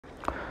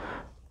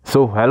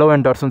So hello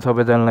and dर्शन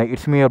सबैजनालाई,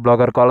 it's me your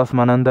blogger Kalas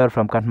Manandar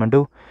from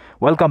Kathmandu.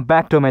 Welcome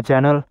back to my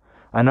channel.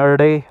 Another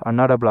day,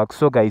 another vlog.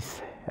 So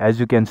guys, as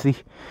you can see,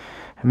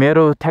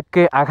 मेरो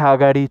ठ्याक्कै आँखा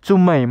अगाडि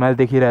चुम्मा हिमाल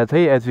देखिरहेछ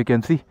है. As you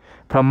can see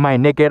from my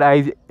naked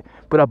eyes,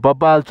 पुरा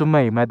बब्बाल चुम्मा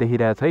हिमाल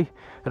देखिरहेछ है.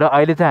 र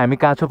अहिले चाहिँ हामी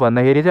कहाँ छौँ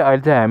भन्दाखेरि चाहिँ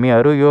अहिले चाहिँ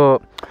हामीहरू यो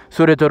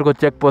सूर्यचोरको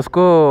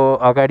चेकपोस्टको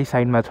अगाडि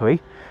साइडमा छौँ है.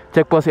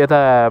 चेकपोस्ट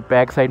यता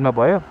ब्याक साइडमा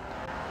भयो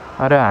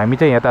र हामी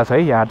चाहिँ यता छ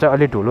है. यहाँ चाहिँ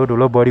अलि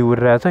ठुलो बढी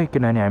उडिरहेछ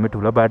किनभने हामी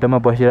ठुलो बाटोमा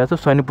बसिरहेछौँ.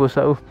 शनि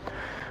पुसा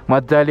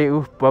मजाले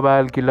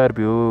बब्बाल किलर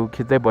भ्यू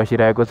खिच्दै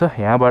बसिरहेको छ.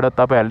 यहाँबाट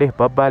तपाईँहरूले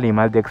बब्बाल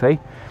हिमाल देख्छ है.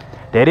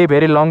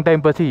 भेरी लङ टाइम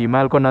पछि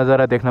हिमालको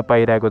नजारा देख्न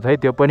पाइरहेको छ है.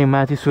 त्यो पनि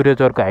माथि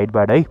सूर्यचोरको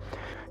हाइटबाट है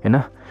हैन.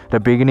 र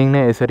बिगिनिङ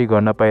नै यसरी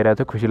गर्न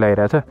पाइरहेछ, खुसी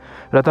लागिरहेछ.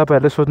 र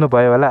तपाईँहरूले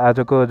सोध्नुभयो होला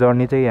आजको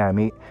जर्नी चाहिँ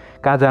हामी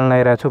कहाँ जान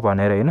लागिरहेछौँ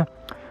भनेर हैन.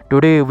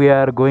 Today we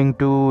are going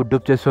to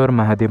डुप्चेश्वर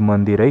Mahadev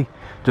मन्दिर है,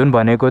 जुन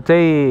भनेको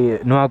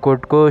चाहिँ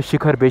नुवाकोटको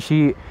शिखर बेसी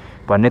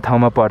भन्ने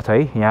ठाउँमा पर्छ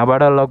है.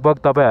 यहाँबाट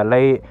लगभग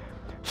तपाईँहरूलाई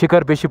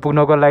शिखर बेसी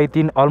पुग्नको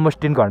लागि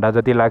अलमोस्ट 3 घन्टा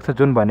जति लाग्छ,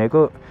 जुन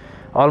भनेको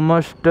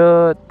अलमोस्ट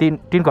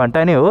 3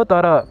 घन्टा नै हो.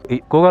 तर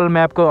गुगल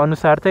म्यापको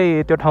अनुसार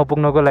चाहिँ त्यो ठाउँ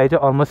पुग्नको लागि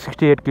चाहिँ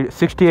अलमोस्ट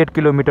 68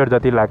 किलोमिटर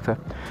जति लाग्छ,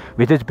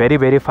 which is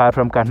very far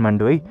from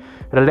Kathmandu है.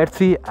 र लेट्स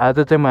सी आज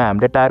चाहिँ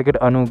हामीले टार्गेट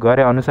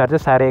गरे अनुसार चाहिँ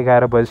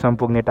 11:30 बजीसम्म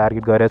पुग्ने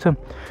टार्गेट गरेछौँ.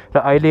 र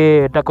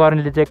अहिले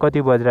करेन्टली चाहिँ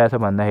कति बजिरहेछ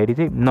भन्दाखेरि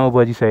चाहिँ 9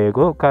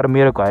 बजिसकेको हो. कारण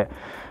मेरो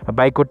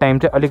बाइकको टाइम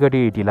चाहिँ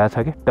अलिकति ढिला छ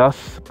कि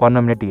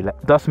 10-15 मिनट ढिला,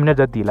 10 मिनट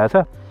जति ढिला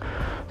छ.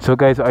 सो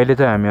गाइज अहिले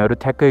चाहिँ हामीहरू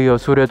ठ्याक्कै यो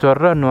सूर्यचोर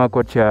र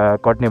नुवाकोट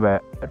कट्ने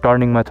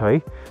टर्निङमा छ है.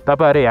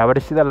 तपाईँहरू यहाँबाट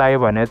सिधा लाग्यो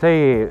भने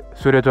चाहिँ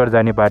सूर्यचोर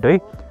जाने बाटो है,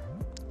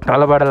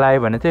 तलबाट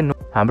लाग्यो भने चाहिँ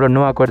हाम्रो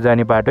नुवाकोट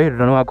जाने बाटो है. र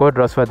नुवाकोट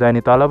रसुवा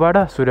जाने तलबाट,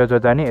 सूर्यचोर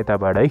जाने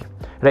यताबाट है.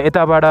 र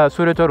यताबाट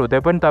सूर्यचोर हुँदै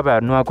पनि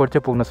तपाईँहरू नुवाकोट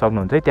चाहिँ पुग्न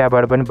सक्नुहुन्छ है.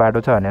 त्यहाँबाट पनि बाटो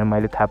छ भनेर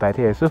मैले थाहा पाएको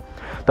थिएँ यसो.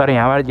 तर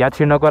यहाँबाट यहाँ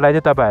छिर्नको लागि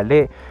चाहिँ तपाईँहरूले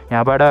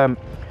यहाँबाट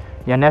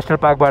यहाँ नेसनल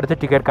पार्कबाट चाहिँ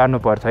टिकट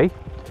काट्नुपर्छ है.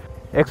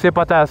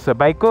 150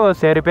 बाइकको,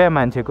 100 रुपियाँ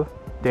मान्छेको,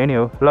 त्यही नै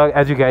हो. ल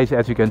एज यु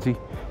क्यान सी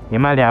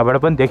हिमाल यहाँबाट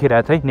पनि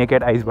देखिरहेछ है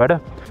नेकेड आइजबाट.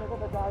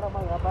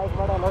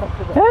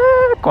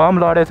 कम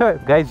लडेछ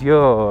गाइज.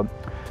 यो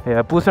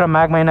पुस र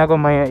माघ महिनाको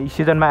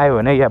सिजनमा आयो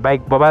भने यहाँ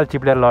बाइक बबाल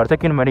चिप्लेर लड्छ,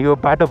 किनभने यो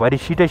बाटोभरि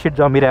सिट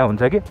जमिरहेको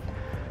हुन्छ कि.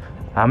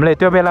 हामीले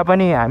त्यो बेला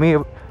पनि हामी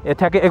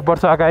ठ्याक्कै 1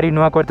 वर्ष अगाडि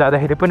नुवाकोट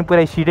जाँदाखेरि पनि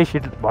पुरै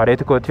सिट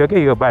भरेको थियो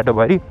कि यो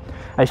बाटोभरि.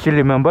 I still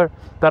remember.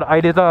 तर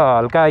अहिले त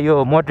हल्का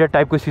यो मोडरेट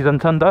टाइपको सिजन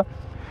छ नि त.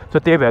 सो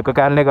त्यही भएको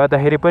कारणले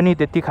गर्दाखेरि पनि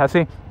त्यति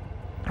खासै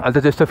अहिले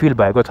त त्यस्तो फिल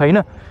भएको छैन.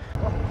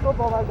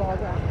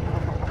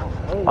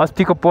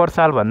 अस्तिको पोहोर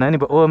साल भन्दा नि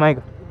ओ माइ.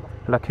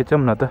 ल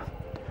खिचौँ न त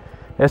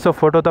यसो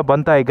फोटो त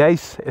बन्ता है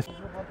गाइस.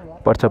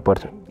 पर्छ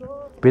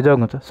बिजोग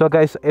हुन्छ. सो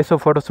गाइस यसो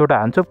फोटो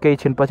हान्छु. केही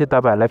छिनपछि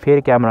तपाईँहरूलाई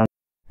फेरि क्यामेरा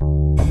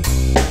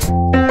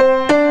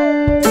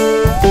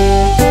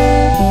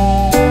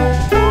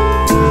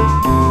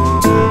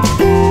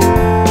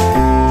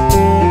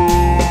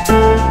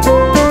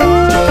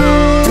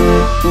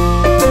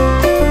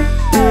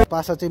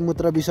पासा चाहिँ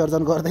मूत्र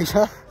विसर्जन गर्दैछ.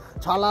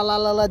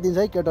 छलालाला दिन्छ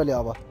है केटोले.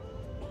 अब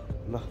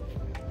ल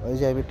अहिले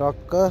चाहिँ हामी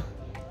टक्क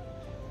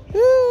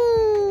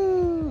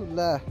ल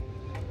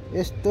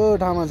यस्तो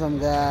ठाउँमा छौँ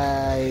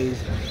गाइस.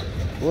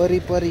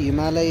 वरिपरि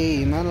हिमाल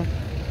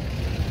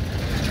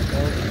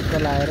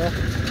लाएर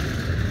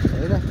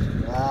होइन.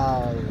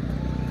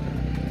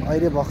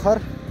 अहिले भर्खर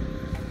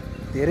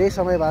धेरै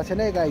समय भएको छैन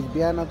है गाइस.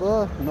 बिहानको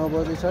 9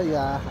 बजी छ. यो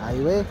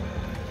हाइवे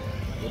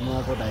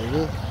नुवाकोट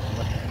हाइवे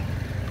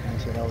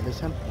मान्छेहरू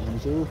आउँदैछन्. हामी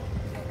चाहिँ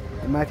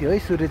माथि है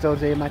सूर्यचौर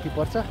चाहिँ माथि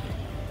पर्छ.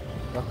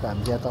 टक्क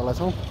हामी चाहिँ तल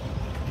छौँ.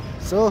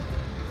 सो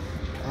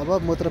अब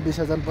मूत्र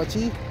विसर्जन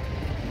पछि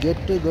get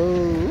to go.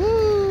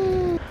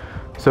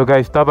 So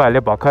guys तपाईँहरूले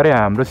भर्खरै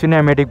हाम्रो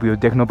सिनेमेटिक भ्यू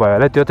देख्नुभयो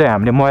होला. त्यो चाहिँ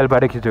हामीले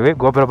मोबाइलबाट खिचेको है,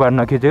 गोप्रोबाट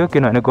नखिचेको,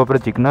 किनभने गोप्रो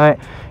झिक्न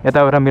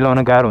यताबाट मिलाउन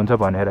गाह्रो हुन्छ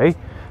भनेर है.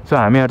 सो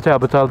हामीहरू चाहिँ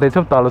अब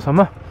चल्दैछौँ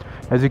तलसम्म.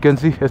 एज यु क्यान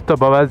सी यस्तो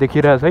बवाल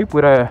देखिरहेछ है.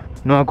 पुरा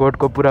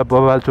नुवाकोटको पुरा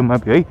बवाल चुम्मा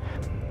भ्यू है.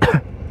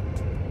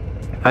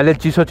 अहिले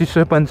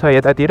चिसो पनि छ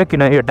यतातिर,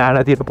 किन यो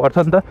डाँडातिर पर्छ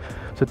नि त.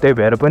 सो त्यही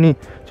भएर पनि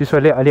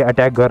चिसोले अलि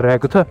अट्याक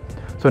गरिरहेको छ.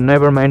 So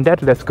never mind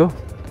that, let's go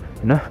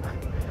होइन.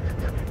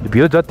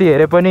 भ्यू जति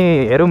हेरे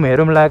पनि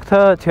हेरौँ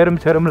लाग्छ,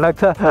 छेरौँ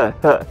लाग्छ.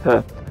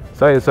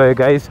 सही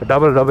गाइस.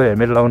 डबल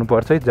हेलमेट लगाउनु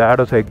पर्छ है,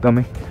 जाडो छ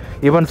एकदमै.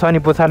 इभन शनि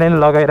पुछाले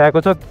नै लगाइरहेको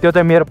छ. त्यो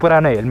चाहिँ मेरो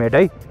पुरानो हेलमेट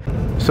है.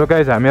 सो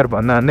गाइस हामीहरू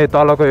भन्दै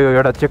तलको यो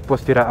एउटा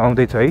चेकपोस्टतिर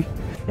आउँदैछ है.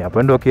 यहाँ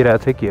पनि रोकिरहेको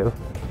छ के हो.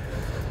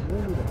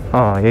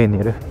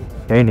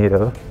 यहीँनिर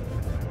हो.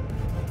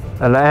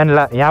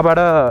 यहाँबाट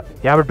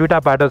 2टा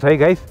बाटो छ है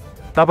गाइस.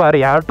 तपाईँहरू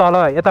यहाँ तल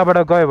यताबाट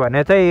गयो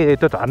भने चाहिँ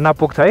त्यो झर्ना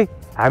पुग्छ है.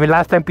 हामी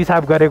लास्ट टाइम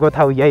पिसाब गरेको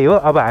ठाउँ यही हो.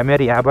 अब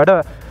हामीहरू यहाँबाट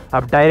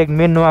अब डाइरेक्ट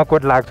मेन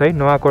नुवाकोट लाग्छ है.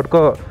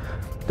 नुवाकोटको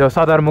त्यो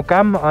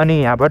सदरमुकाम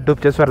अनि यहाँबाट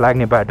डुप्चेश्वर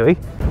लाग्ने बाटो है.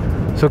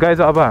 सो गाइस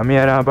अब हामी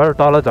यहाँबाट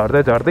तल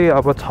झर्दै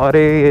अब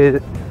छरे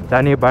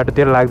जाने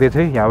बाटोतिर लाग्दैछ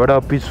है. यहाँबाट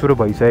पिच सुरु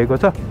भइसकेको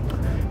छ.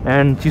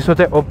 एन्ड चिसो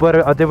चाहिँ ओभर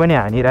अझै पनि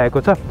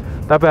हानिरहेको छ.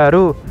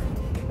 तपाईँहरू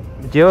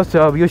जे होस्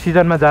अब यो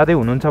सिजनमा जाँदै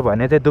हुनुहुन्छ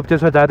भने चाहिँ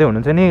डुप्चेश्वर जाँदै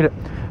हुनुहुन्छ नि,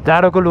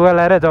 जाडोको लुगा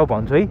लाएर जाऊ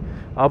भन्छु है.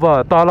 अब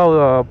तल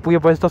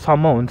पुगेपछि त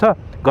सम्म हुन्छ,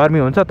 गर्मी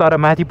हुन्छ, तर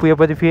माथि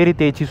पुगेपछि फेरि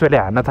त्यही चिसोले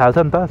हान्न थाल्छ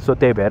नि त। सो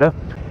त्यही भएर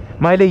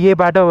मैले यही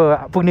बाटो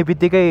पुग्ने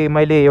बित्तिकै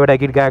मैले एउटा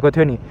गीत गाएको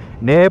थियो नि,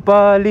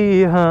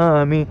 नेपाली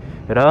हामी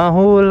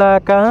रहँला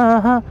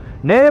कहाँ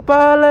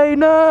नेपालै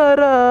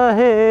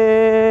नरहे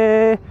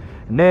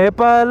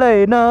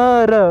नेपालै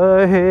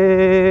नरहे।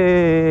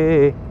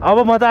 अब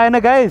मजा आएन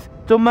गाइस,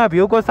 चुम्मा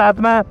भ्यूको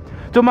साथमा,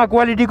 चुम्मा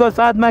क्वालिटीको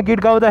साथमा गीत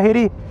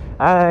गाउँदाखेरि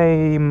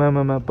आइ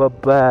मामा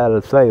बब्बाल।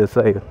 सही हो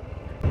सही हो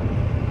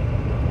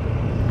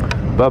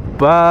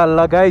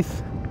बब्बाल। Guys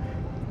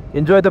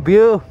enjoy the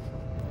view.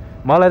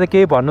 मलाई त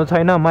केही भन्नु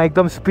छैन, म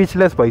एकदम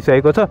स्पिचलेस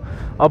भइसकेको छ।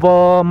 अब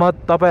म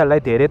तपाईँहरूलाई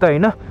धेरै त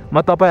होइन,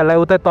 म तपाईँहरूलाई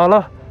उतै तल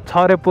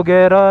छरे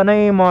पुगेर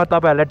नै म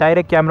तपाईँहरूलाई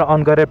डाइरेक्ट क्यामेरा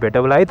अन गरेर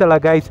भेटौँला है त। ल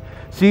guys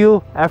C you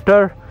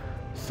after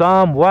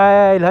some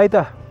while है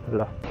त।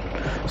 ल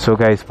सो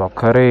गाइस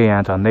भर्खरै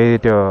यहाँ झन्डै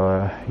त्यो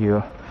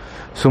यो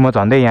सुमो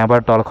झन्डै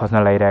यहाँबाट तल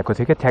खस्न लागिरहेको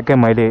थियो कि, ठ्याक्कै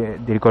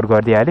मैले रिकर्ड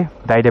गरिदिइहालेँ।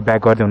 दाइले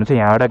ब्याक गर्दै हुनुहुन्छ,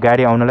 यहाँबाट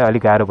गाडी आउनलाई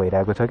अलिक गाह्रो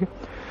भइरहेको छ कि।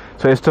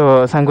 सो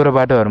यस्तो साङ्गुरो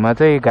बाटोहरूमा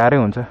चाहिँ गाह्रै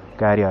हुन्छ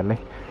गाडीहरूलाई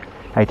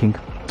आई थिङ्क।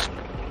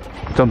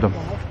 चमचम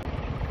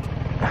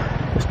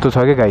यस्तो छ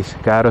कि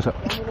गाइस, गाह्रो छ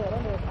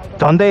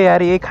झन्डै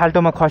यार। यही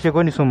खाल्टोमा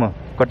खसेको नि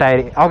सुमोको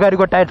टायर,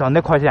 अगाडिको टायर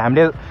झन्डै खस्यो,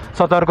 हामीले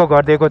सतर्क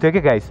गरिदिएको थियो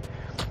कि गाइस।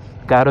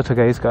 गाह्रो छ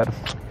गाइस, गाह्रो,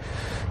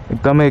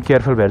 एकदमै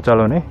केयरफुल भएर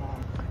चलाउने।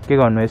 के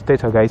गर्नु, यस्तै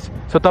छ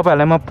गाइस। सो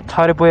तपाईँहरूलाई म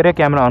छरे पुगेरै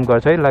क्यामेरा अन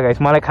गर्छु है। ल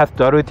गाइस मलाई खास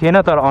जरुरी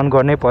थिएन, तर अन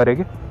गर्नै पऱ्यो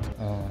कि।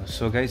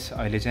 सो गाइस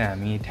अहिले चाहिँ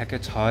हामी ठ्याक्कै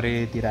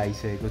छरेतिर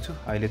आइसकेको छु।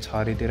 अहिले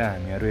छरेतिर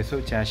हामीहरू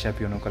यसो चिया सिया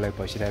पिउनुको लागि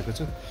बसिरहेको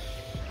छु।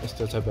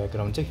 यस्तो छ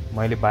ब्याकग्राउन्ड चाहिँ।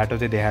 मैले बाटो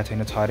चाहिँ देखाएको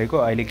छैन छरेको,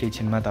 अहिले केही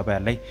छिनमा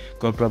तपाईँहरूलाई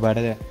गोप्रोबाट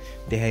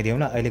देखाइदिउँ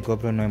न। अहिले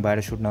गोप्रोबाट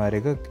सुट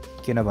नगरेको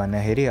किन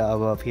भन्दाखेरि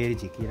अब फेरि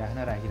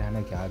राखिराख्न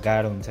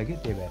गाह्रो हुन्छ कि,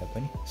 त्यही भएर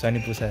पनि। सनी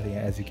पुसा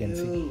यहाँ एज यु क्यान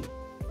सी।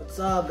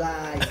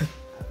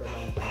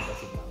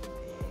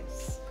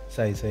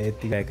 सही छ,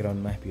 यति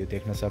ब्याकग्राउन्डमा भ्यू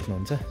देख्न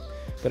सक्नुहुन्छ।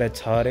 पुरा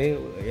छरे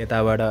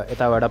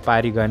यताबाट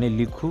पारी गर्ने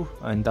लिखु,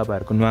 अनि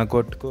तपाईँहरूको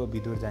नुवाकोटको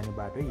बिदुर जाने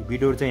बाटो।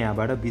 बिदुर चाहिँ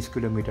यहाँबाट 20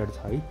 किलोमिटर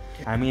छ है।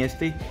 हामी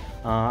यस्तै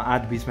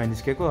 8:20मा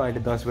निस्केको,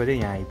 अहिले 10 बजे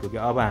यहाँ आइपुग्यो।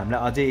 अब हामीलाई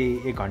अझै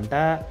 1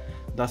 घन्टा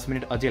 10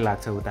 मिनट अझै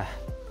लाग्छ उता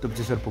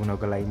दुप्चेश्वर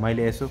पुग्नको लागि।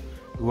 मैले यसो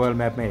गुगल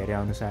म्यापमा हेरे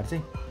अनुसार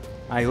चाहिँ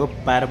आई होप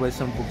 12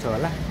 बजीसम्म पुग्छ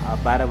होला।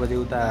 12 बजे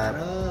उता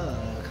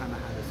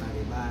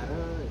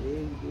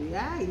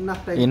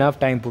इनफ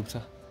टाइम पुग्छ।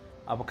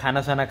 अब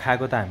खानासाना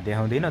खाएको त हामी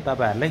देखाउँदैन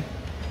तपाईँहरूलाई,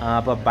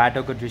 अब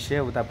बाटोको दृश्य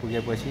उता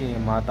पुगेपछि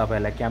म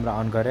तपाईँहरूलाई क्यामेरा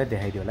अन गरेर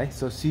देखाइदियो होला है।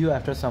 So C you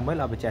after some while.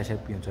 अब चिया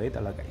पिउँछु है त।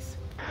 ल गाइस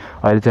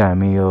अहिले चाहिँ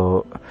हामी यो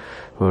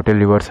होटल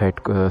रिभर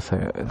साइडको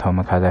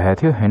ठाउँमा खाँदा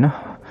थियो होइन।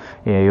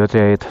 यो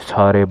चाहिँ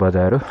छरे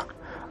बजार हो।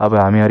 अब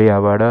हामीहरू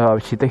यहाँबाट अब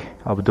सिधै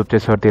अब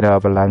दुप्चेश्वरतिर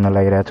अब लाग्न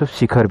लागिरहेको छु।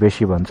 शिखर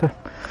बेसी भन्छ।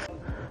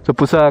 सो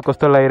पुसा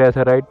कस्तो लागिरहेछ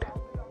राइट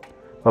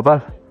बबाल?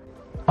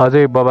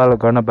 अझै बबाल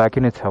गर्न बाँकी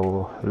नै छ।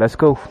 हो लेट्स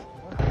गो।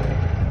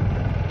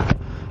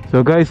 सो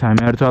गाइस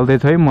हामीहरू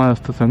चल्दैछ है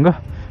मस्तसँग,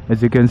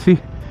 एज यु क्यान सी।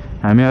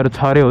 हामीहरू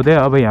छरे हुँदै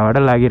अब यहाँबाट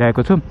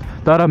लागिरहेको छौँ।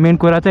 तर मेन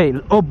कुरा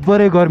चाहिँ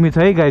ओभरै गर्मी छ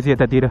है गाइस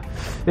यतातिर।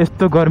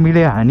 यस्तो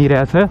गर्मीले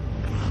हानिरहेछ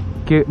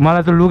कि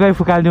मलाई त लुगाइ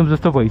फुकालिदिउँ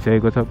जस्तो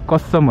भइसकेको छ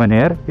कसम भने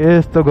यार।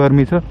 यस्तो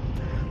गर्मी छ,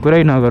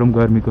 कुरै नगरौँ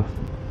गर्मीको।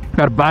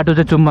 तर बाटो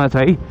चाहिँ चुम्मा छ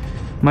है।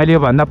 मैले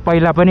योभन्दा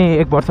पहिला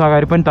पनि 1 वर्ष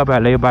अगाडि पनि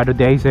तपाईँहरूलाई यो बाटो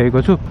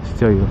देखाइसकेको छु।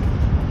 यो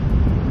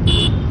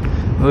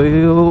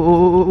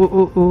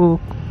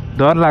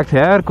डर लाग्छ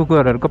यार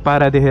कुकुरहरूको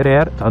पारा देखेर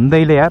यार,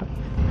 झन्डैले यार।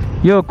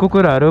 यो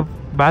कुकुरहरू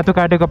बाटो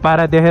काटेको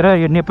पारा देखेर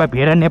यो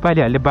भेडा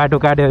नेपालीहरूले बाटो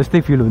काटे जस्तै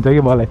फिल हुन्छ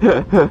कि मलाई।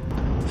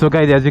 So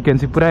guys as you can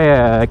C पुरा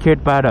खेत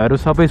पाहाडहरू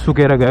सबै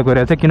सुकेर गएको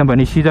रहेछ,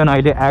 किनभने सिजन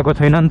अहिले आएको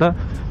छैन नि त।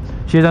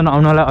 सिजन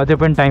आउनलाई अझै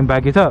पनि टाइम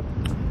बाँकी छ।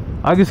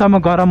 अघिसम्म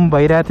गरम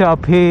भइरहेको थियो, अब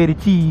फेरि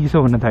चिसो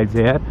हुन थाल्छ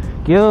यार।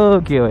 के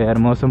हो यार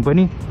मौसम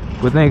पनि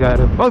बुझ्नै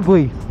गाह्रो।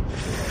 ओइ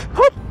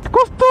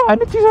कस्तो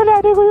हाने चिसोले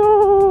हानेको यो।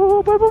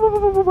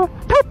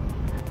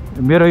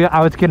 मेरो यो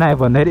आवाज किन आयो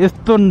भन्दाखेरि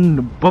यस्तो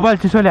बबाल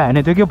चिसोले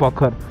हानेको थियो कि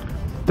भर्खर।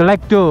 त्यो लाइक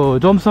त्यो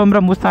जोमसोम र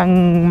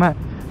मुस्ताङमा,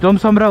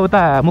 जोमसोम र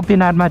उता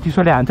मुक्तिनाथमा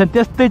चिसोले हान्छ नि,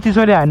 त्यस्तै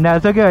चिसोले हानिरहेको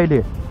छ कि अहिले।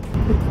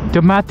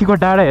 त्यो माथिको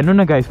डाँडा हेर्नु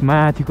न गाइस,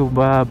 माथिको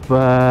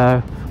बाबा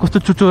कस्तो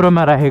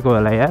चुचोरोमा राखेको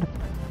होला यार।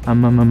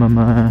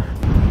 आम्मामामा।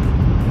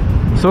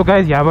 सो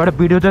गाइस यहाँबाट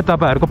भिडियो चाहिँ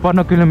तपाईँहरूको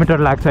 15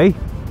 किलोमिटर लाग्छ है।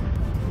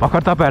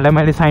 भर्खर तपाईँहरूलाई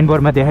मैले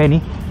साइनबोर्डमा देखाएँ नि।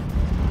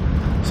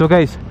 सो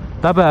गाइस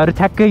तपाईँहरू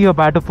ठ्याक्कै यो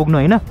बाटो पुग्नु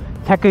होइन,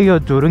 ठ्याक्कै यो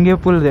झुरुङ्गे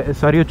पुल,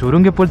 सरी यो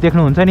झुरुङ्गे पुल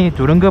देख्नुहुन्छ नि,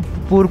 झुरुङ्गे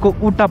पुलको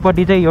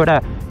उल्टापट्टि चाहिँ एउटा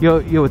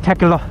यो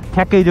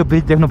ठ्याक्कै यो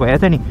ब्रिज देख्नु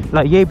भएछ नि।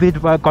 ल यही ब्रिज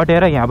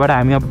कटेर यहाँबाट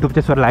हामी अब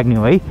दुप्चेश्वर लाग्ने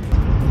हो है।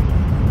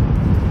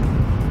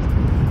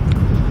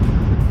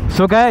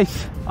 सो गाइस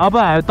अब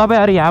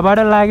तपाईँहरू यहाँबाट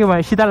लाग्यो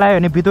भने सिधा लाग्यो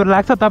भने भित्र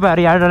लाग्छ,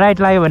 तपाईँहरू यहाँ राइट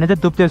लाग्यो भने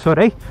चाहिँ दुप्चेश्वर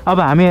है। अब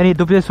हामी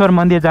दुप्चेश्वर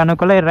मन्दिर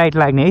जानको लागि राइट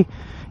लाग्ने है।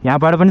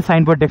 यहाँबाट पनि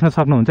साइनबोर्ड देख्न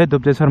सक्नुहुन्छ है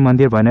दुप्चेश्वर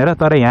मन्दिर भनेर।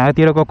 तर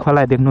यहाँतिरको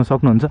खोला देख्नु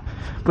सक्नुहुन्छ,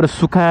 पुरा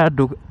सुक्खा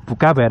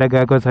भुक्का भएर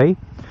गएको छ है।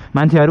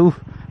 मान्छेहरू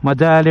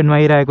मजाले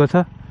नुहाइरहेको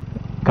छ,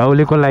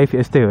 गाउँलेको लाइफ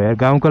यस्तै हो यार,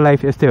 गाउँको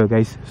लाइफ यस्तै हो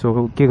गाइस। सो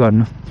के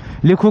गर्नु।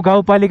 लेखु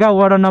गाउँपालिका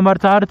वार्ड नम्बर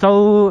 4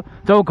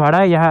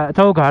 चौघडा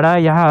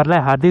यहाँहरूलाई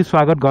हार्दिक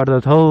स्वागत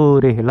गर्दछौ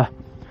रे। ल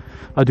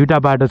दुईवटा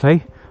बाटो छ है,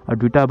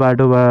 दुईवटा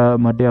बाटो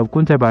मध्ये अब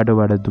कुन चाहिँ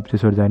बाटोबाट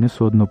दुप्चेश्वर जाने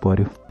सोध्नु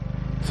पर्यो।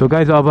 सो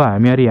गाइस अब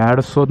हामीहरू यहाँबाट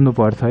सोध्नु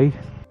पर्छ है।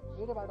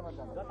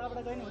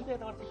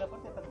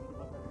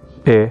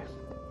 ए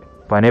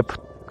भने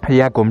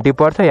यहाँ घुम्टी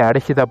पर्छ,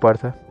 यहाँबाट सिधा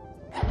पर्छ।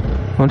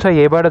 हुन्छ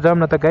यहीबाट जाऊँ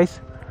न त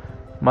गाइस।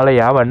 मलाई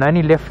यहाँ भन्दा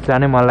नि लेफ्ट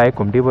जाने मन लाग्यो,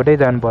 घुम्टीबाटै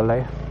जानु पर्ला।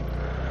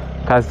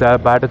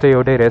 खास बाटो चाहिँ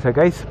एउटै रहेछ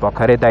गाइस,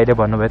 भर्खरै दाइले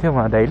भन्नुभएको थियो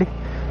उहाँ दाइले।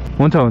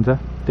 हुन्छ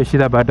त्यो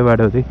सिधा बाटोबाट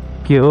हुँदै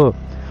के हो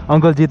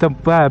अङ्कलजी त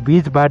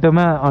बिच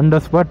बाटोमा अन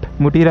द स्पट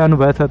मुटिरहनु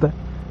भएको छ त।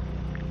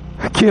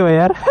 के हो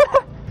यार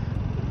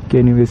के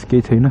निवेश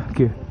केही छैन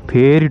के,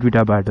 फेरि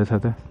दुईवटा बाटो छ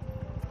त।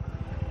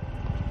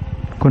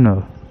 कुन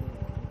हो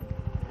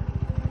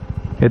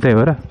यतै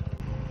हो र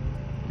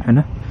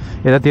होइन।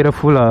 यतातिर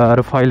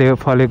फुलहरू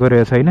फलेको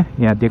रहेछ होइन,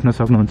 यहाँ देख्न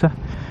सक्नुहुन्छ।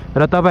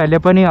 र तपाईँहरूले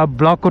पनि अब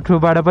ब्लगको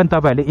थ्रुबाट पनि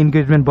तपाईँहरूले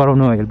इन्गेजमेन्ट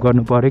बढाउनु हेल्प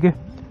गर्नु पऱ्यो कि।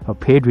 अब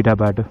फेरि दुईवटा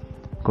बाटो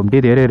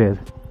घुम्टी धेरै रहेछ,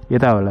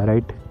 यता होला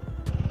राइट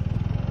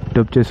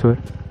डुप्चेश्वर।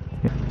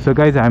 सो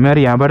गाइज हामीहरू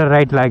यहाँबाट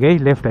राइट लाग्यो है,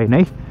 लेफ्ट होइन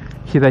है,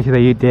 सिधा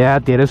त्यहाँ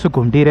धेरै सो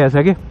घुम्टी रहेछ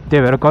कि,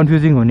 त्यही भएर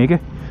कन्फ्युजिङ हुने कि।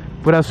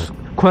 पुरा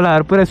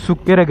खोलाहरू पुरै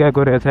सुकेर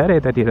गएको रहेछ यार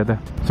यतातिर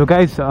त। सो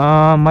गाइस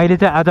मैले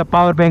चाहिँ आज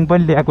पावर ब्याङ्क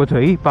पनि ल्याएको छु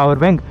है, पावर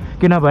ब्याङ्क,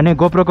 किनभने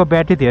गोप्रोको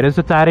ब्याट्री धेरै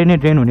जस्तो चाँडै नै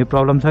ड्रेन हुने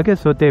प्रब्लम छ कि।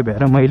 सो त्यही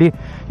भएर मैले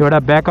एउटा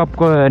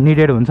ब्याकअपको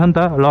निडेड हुन्छ नि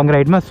त लङ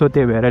राइडमा, सो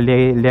त्यही भएर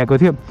ल्याएको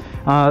थियो।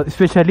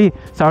 Specially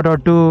shout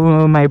out to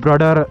my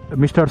brother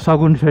mister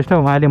सगुन श्रेष्ठ,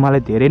 उहाँले मलाई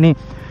धेरै नै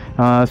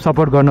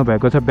सपोर्ट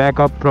गर्नुभएको छ,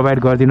 ब्याकअप प्रोभाइड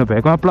गरिदिनु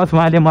भएकोमा। प्लस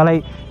उहाँले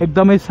मलाई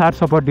एकदमै साथ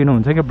सपोर्ट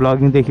दिनुहुन्छ कि,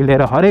 ब्लगिङदेखि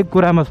लिएर हरेक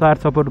कुरामा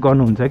साथ सपोर्ट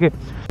गर्नुहुन्छ कि।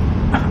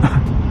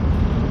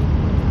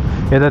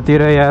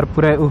 यतातिर यार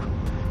पुरै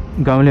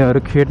गाउँलेहरू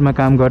खेतमा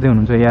काम गर्दै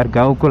हुनुहुन्छ यार।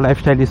 गाउँको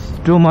lifestyle is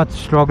too much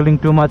struggling,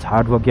 too much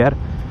hard work यार।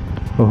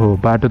 ओहो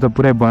बाटो त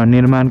पुरै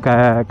निर्माण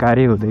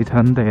कार्य हुँदैछ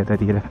नि त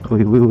यतातिर।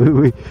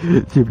 उही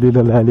चिप्लिन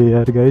लाले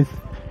यार गाइस।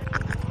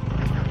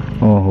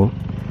 ओहो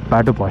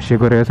बाटो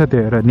भसिएको रहेछ,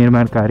 त्यही भएर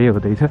निर्माण कार्य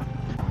हुँदैछ।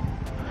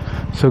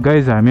 सो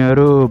गाइज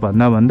हामीहरू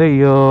भन्दै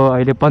यो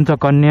अहिले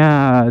पञ्चकन्या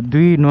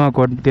 2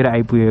 नुवाकोटतिर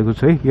आइपुगेको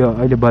छु है। यो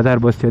अहिले बजार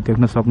बस्ती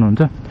देख्न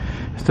सक्नुहुन्छ,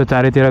 यस्तो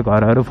चारैतिर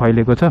घरहरू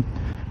फैलेको छ।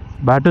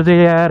 बाटो चाहिँ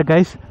यार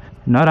गाइस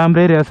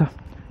नराम्रै रहेछ,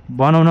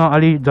 बनाउन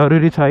अलि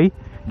जरुरी छ है,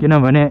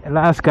 किनभने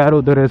लास्ट गाह्रो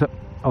हुँदो रहेछ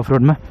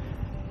अफरोडमा।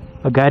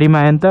 गाडीमा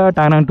आयो भने त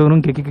टाङाङ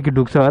टुङरुङ के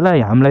डुक्छ होला,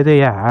 हामीलाई त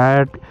यहाँ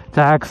हाट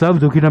चाक सब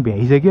दुखिन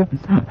भ्याइसक्यो।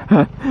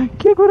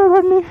 के कुरा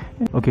गर्ने।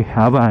 ओके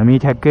अब हामी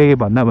ठ्याक्कै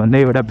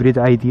भन्दै एउटा ब्रिज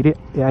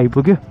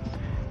आइपुग्यो,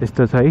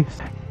 यस्तो छ है।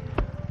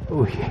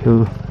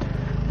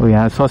 ओ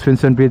यहाँ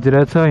सस्पेन्सन ब्रिज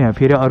रहेछ, यहाँ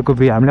फेरि अर्को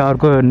ब्रिज, हामीले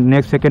अर्को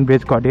नेक्स्ट सेकेन्ड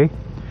ब्रिज कट्यो है।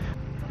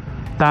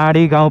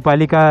 टाढी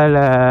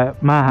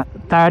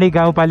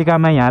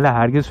गाउँपालिकामा यहाँलाई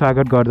हार्दिक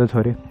स्वागत गर्दछु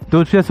अरे।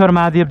 दुप्चेश्वर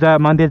महादेव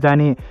मन्दिर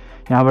जाने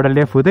यहाँबाट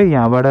लेफ्ट हुँदै,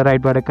 यहाँबाट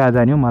राइटबाट कहाँ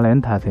जाने हो मलाई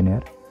पनि थाहा छैन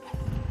यार।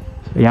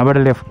 यहाँबाट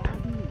लेफ्ट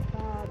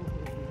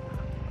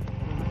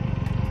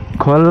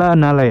खोला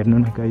नाला हेर्नु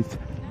न गाइस,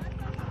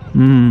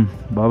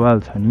 बवाल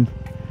छ नि।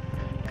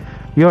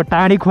 यो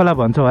टाढी खोला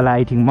भन्छ होला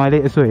आई थिङ्क,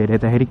 मैले यसो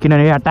हेरेदाखेरि,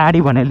 किनभने यहाँ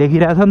टाढी भनेर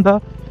लेखिरहेछ नि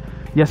त।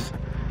 यस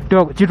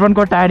त्यो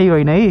चितवनको टाढी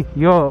होइन है,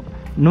 यो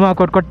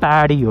नुवाकोटको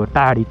टाढी हो,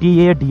 टाढी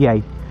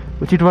TADI।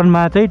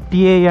 चितवनमा चाहिँ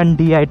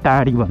TANDI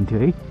टाढी भन्थ्यो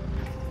है।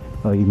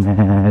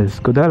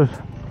 म्यासको दाल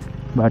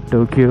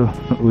बाटो के हो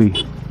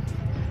उही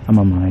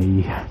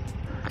आमामाई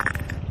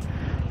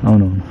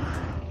आउनु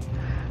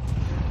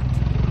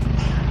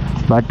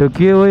बाटो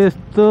के हो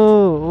यस्तो।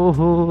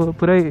 ओहो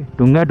पुरै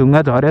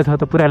ढुङ्गा झरेछ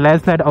त, पुरा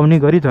ल्यान्डस्लाइड आउने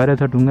गरी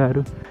झरेछ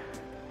ढुङ्गाहरू।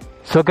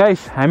 सो गाइस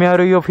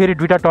हामीहरू यो फेरि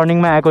दुईवटा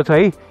टर्निङमा आएको छ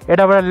है।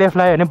 यताबाट लेफ्ट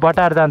लाग्यो भने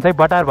बटार जान्छ है,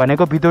 बटार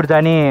भनेको बिदुर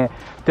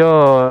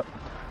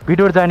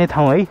जाने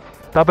ठाउँ है,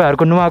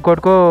 तपाईँहरूको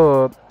नुवाकोटको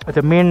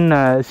मेन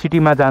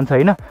सिटीमा जान्छ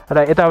होइन। र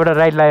यताबाट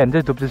राइट लाग्यो भने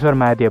चाहिँ दुप्चेश्वर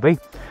महादेव है।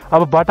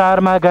 अब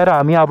बटारमा गएर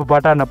हामी अब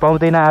बटार्न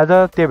पाउँदैन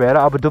आज, त्यही भएर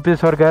अब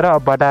दुप्चेश्वर गएर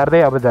अब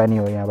बटार्दै अब जाने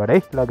हो यहाँबाट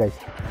है। ल गाइस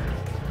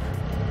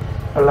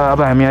ल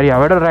अब हामीहरू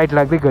यहाँबाट राइट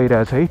लाग्दै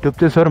गइरहेछ है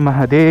दुप्चेश्वर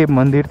महादेव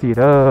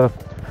मन्दिरतिर।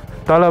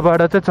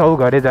 तलबाट चाहिँ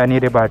चौघडे जाने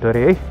रे बाटो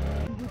रे है।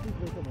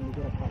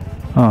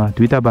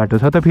 दुईवटा बाटो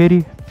छ त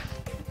फेरि।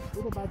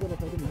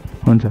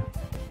 हुन्छ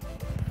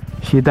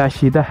सिधा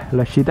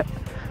ल सिधा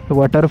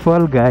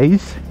वाटरफल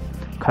गाइस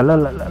खला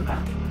ल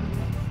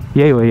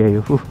यही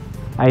हो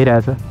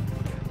आइरहेछ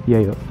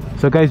यही हो।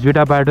 सो गाइस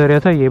दुईवटा बाटो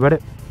रहेछ, यहीबाट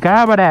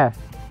कहाँबाट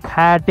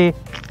खाटे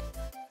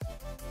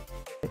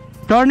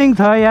टर्निङ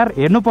छ यार,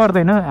 हेर्नु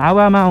पर्दैन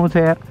हावामा आउँछ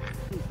यार।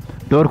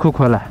 डोर्खु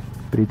खोला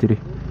ब्रिज रे,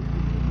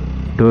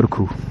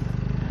 डोर्खु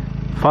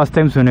फर्स्ट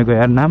टाइम सुनेको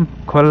यार नाम।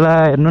 खोला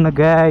हेर्नु न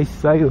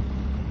गाइस आयो।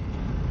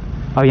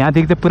 अब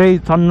यहाँदेखि त पुरै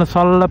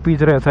सल्ल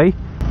पिच रहेछ है।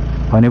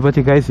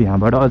 भनेपछि गाइस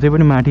यहाँबाट अझै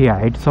पनि माथि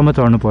हाइटसम्म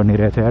चढ्नु पर्ने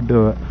रहेछ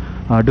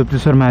यार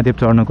डुप्चेश्वर महादेव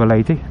चढ्नुको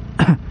लागि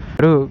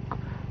चाहिँ।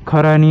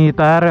 खरानी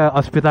तार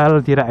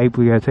अस्पतालतिर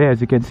आइपुगेको छ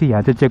एज यु क्यान सी।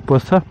 यहाँ चाहिँ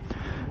चेकपोस्ट छ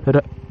र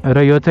र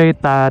यो चाहिँ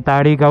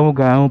टाढी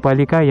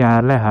गाउँपालिका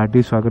यहाँहरूलाई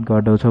हार्दिक स्वागत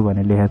गर्दछु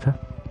भनेर लेखेको छ।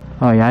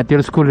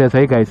 यहाँतिर स्कुल रहेछ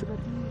है गाइस,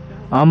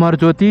 अमर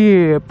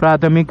ज्योति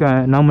प्राथमिक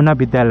नमुना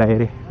विद्यालय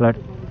अरे। ल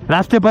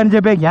राष्ट्रिय वाणिज्य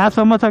ब्याङ्क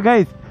यहाँसम्म छ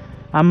गाइस।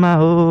 आम्मा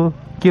हो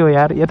के हो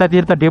यार,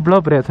 यतातिर त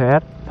डेभलप रहेछ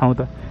यार ठाउँ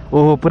त।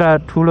 ओहो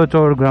पुरा ठुलो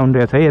चौर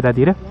ग्राउन्ड रहेछ है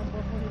यतातिर,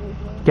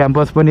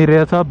 क्याम्पस पनि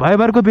रहेछ,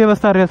 भयभरको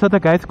व्यवस्था रहेछ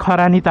त गाइस।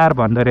 खरानी तार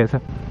भन्दो रहेछ।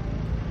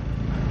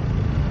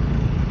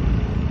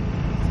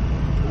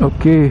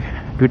 ओके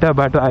दुईटा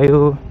बाटो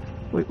आयो।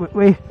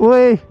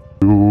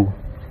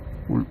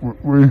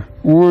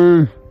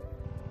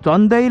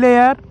 चन्दैले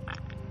यार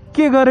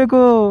के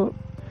गरेको,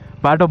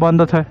 बाटो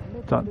बन्द छ।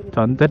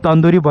 झन् चाहिँ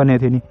तन्दुरी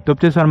बनेको थियो नि।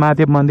 दुप्चेश्वर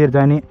महादेव मन्दिर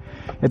जाने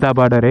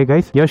यताबाट है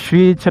गाइस। यो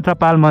श्री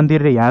क्षेत्रपाल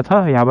मन्दिर यहाँ छ,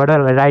 यहाँबाट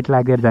राइट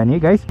लागेर जाने है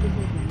गाइस।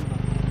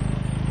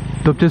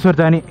 दुप्चेश्वर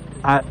जाने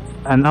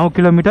 9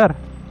 किलोमिटर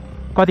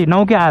कति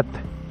 9 कि 8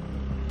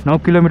 9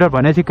 किलोमिटर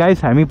भनेपछि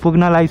गाइस हामी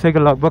पुग्न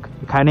लागिसक्यो लगभग।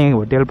 खाने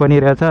होटेल पनि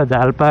रहेछ,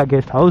 Jalpa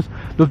guest house,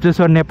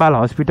 Dupcheshwar Nepal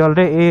hospital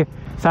र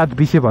 7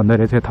 विषय भन्दो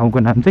रहेछ ठाउँको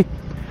नाम चाहिँ।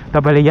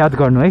 तपाईँले याद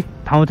गर्नु है,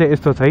 ठाउँ चाहिँ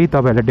यस्तो छ है,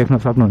 तपाईँहरूले देख्न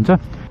सक्नुहुन्छ।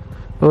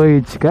 ओइ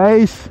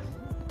गाइस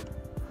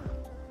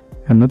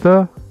हेर्नु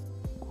त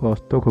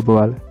कस्तो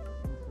खोपवाल।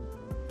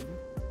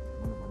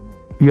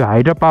 यो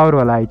हाइड्रो पावर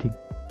होला आई थिङ्क,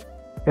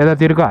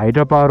 यतातिरको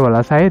हाइड्रो पावर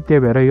होला सायद, त्यही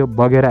भएर यो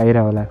बगेर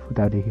आइरह होला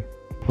उतादेखि।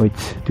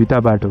 ओइच दुईटा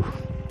बाटो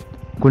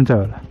कुन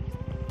चाहिँ होला?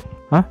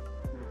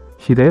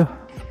 सिधै हो?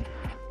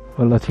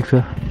 ल ठिक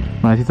छ।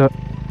 माथि त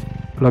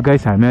ल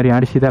गाइस हामीहरू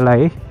यहाँ सिधा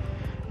लाग्यो है,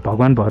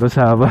 भगवान्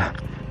भरोसा।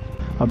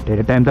 अब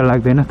धेरै टाइम त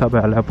लाग्दैन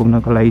तपाईँहरूलाई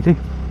पुग्नको लागि चाहिँ।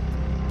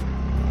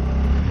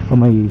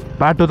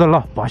 बाटो त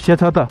ल भस्या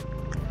छ त।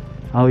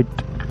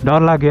 डर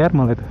लाग्यो यार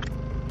मलाई त,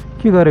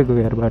 के गरेको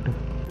यार बाटो।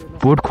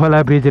 भुट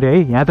खोला ब्रिज रे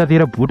है, यहाँ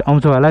ततिर भुट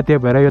आउँछ होला, त्यही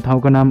भएर यो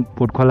ठाउँको नाम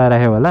भुट खोला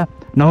राख्यो होला।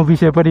 9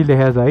 विषय पनि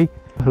लेखेको छ है।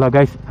 ल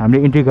गाइस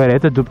हामीले इन्ट्री गरेर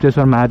त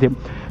दुप्चेश्वर महादेव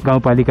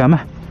गाउँपालिकामा।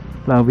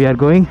 ल we are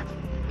going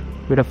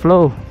with a flow.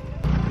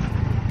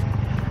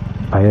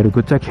 भाइहरू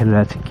गुच्चा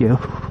खेलिरहेको छ के हो,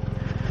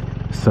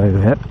 सही हो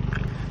यार।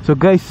 सो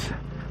गाइस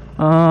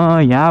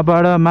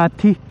यहाँबाट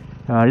माथि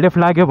लेफ्ट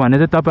लाग्यो भने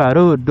चाहिँ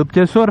तपाईँहरू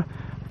दुप्चेश्वर,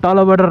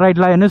 तलबाट राइट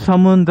लाग्यो भने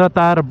समुद्र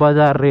तार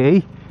बजार रे है,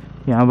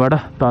 यहाँबाट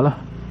तल।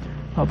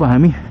 अब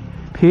हामी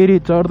फेरि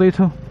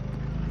चढ्दैछौँ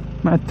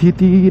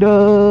माथितिर।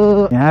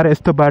 यहाँ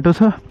यस्तो बाटो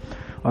छ,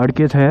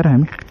 अड्के छ यार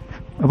हामी।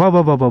 अब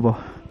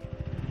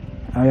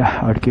आया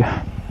अड्क्यो,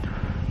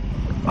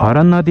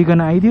 हरन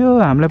नदिकन आइदियो,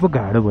 हामीलाई पो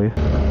गाह्रो भयो।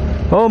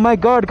 ओ माई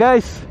गड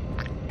गाइस,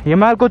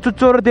 हिमालको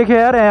चुच्चोरो देख्यो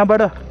यार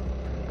यहाँबाट,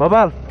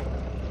 बबाल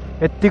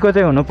यत्तिको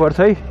चाहिँ हुनुपर्छ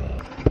है।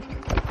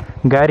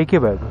 गाडी के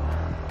भएको,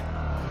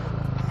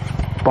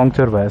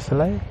 पङ्क्चर भयो जस्तो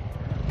लाग्यो।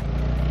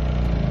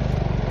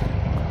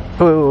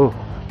 ओ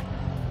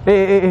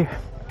ए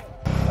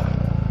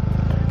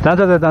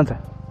जान्छ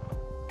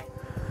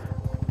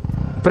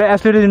पुरा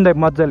एसिडिटी टाइप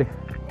मजाले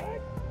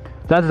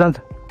जान्छ।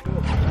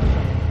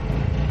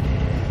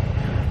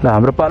 ल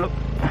हाम्रो पालो।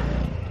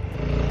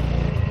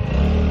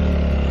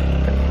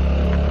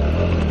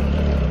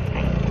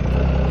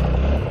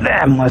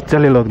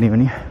 मजाले लग्ने हो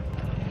नि।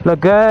 ल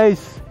guys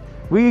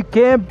we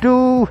came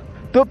to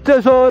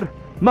Dupcheshwar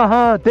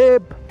Mahadev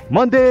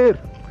मन्दिर।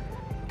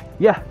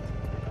 या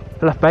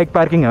ल बाइक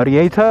पार्किङहरू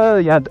यही छ,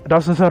 यहाँ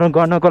दर्शन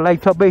गर्नको लागि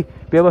सबै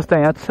व्यवस्था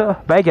यहाँ छ।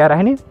 बाइक यहाँ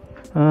राख्ने।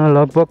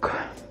 लगभग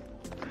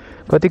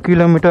कति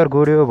किलोमिटर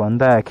गयो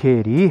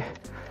भन्दाखेरि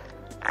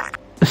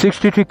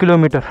 63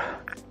 किलोमिटर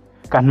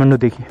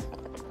काठमाडौँदेखि।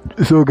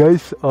 सो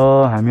गाइस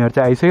हामीहरू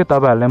चाहिँ आइसक्यो।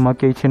 तपाईँहरूलाई म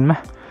केही छिनमा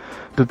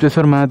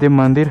दुप्चेश्वर महादेव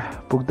मन्दिर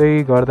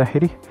पुग्दै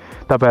गर्दाखेरि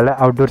तपाईँहरूलाई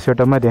आउटडोर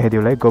सेटअपमा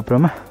देखाइदियो होला है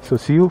गोप्रोमा। So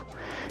C you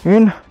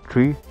in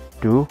 3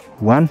 2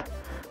 1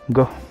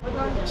 go.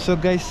 So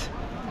guys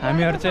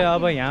हामीहरू चाहिँ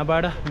अब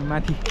यहाँबाट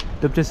माथि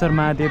दुप्चेश्वर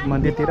महादेव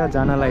मन्दिरतिर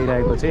जान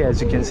लागिरहेको चाहिँ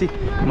एज यु क्यान सी।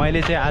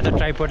 मैले चाहिँ आज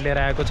ट्राइपड लिएर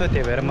आएको छु,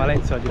 त्यही भएर मलाई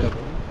सजिलो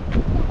भयो।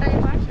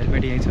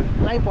 हेलमेट यहीँ छ,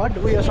 ट्राइपड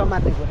उयो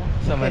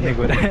समात्ने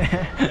कुरा।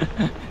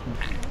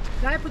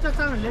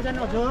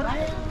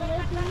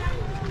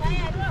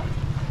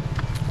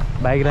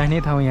 बाइक राख्ने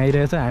ठाउँ यहीँ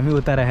रहेछ, हामी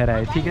उता राखेर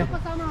आयो। ठिक है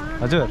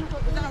हजुर,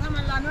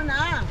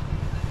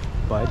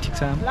 भयो ठिक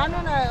छ।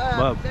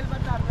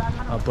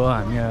 अब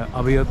हामी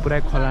अब यो पुरै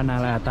खोला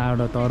नाला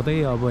ताबाट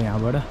तर्दै अब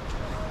यहाँबाट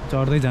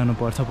चढ्दै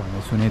जानुपर्छ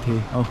भनेर सुनेको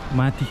थिएँ। औ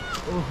माथि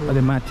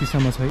अझै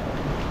माथिसम्म छ है,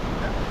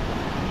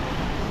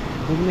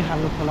 डुब्ने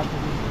खालको खोला,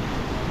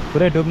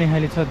 पुरै डुब्ने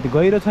खाली छ।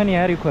 गहिरो छ नि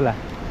यार यो खोला,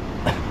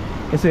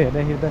 यसो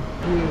हेर्दाखेरि त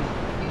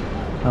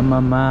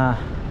आम्मामा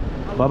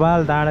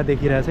बबाल डाँडा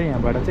देखिरहेछ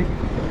यहाँबाट चाहिँ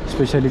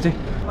स्पेसली चाहिँ।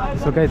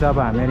 सुकै छ अब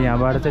हामीहरू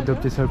यहाँबाट चाहिँ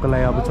दुप्चेश्वरको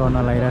लागि अब चढ्न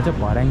लागिरहेछ।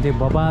 भर्याङ चाहिँ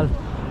बबाल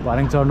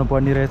भर्याङ चढ्नु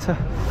पर्ने रहेछ,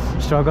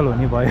 स्ट्रगल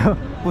हुने भयो।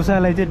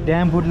 उषालाई चाहिँ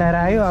ड्याम बुट लगाएर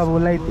आयो, अब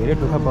उसलाई धेरै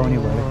दुःख पाउने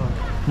भयो,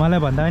 मलाई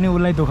भन्दा पनि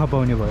उसलाई दुःख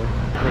पाउने भयो।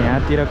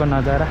 यहाँतिरको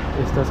नजारा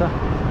यस्तो छ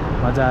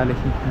मजाले।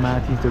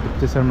 माथि त्यो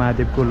दुप्चेश्वर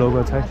महादेवको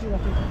लोगो छ,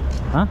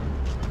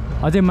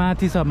 अझै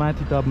माथि छ,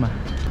 माथि टपमा।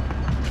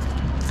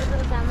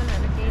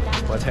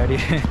 पछाडि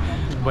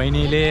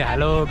बहिनीले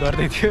हेलो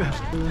गर्दै थियो,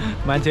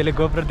 मान्छेले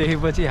गोप्रो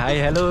देखेपछि हाई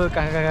हेलो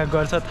कहाँ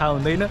गर्छ थाहा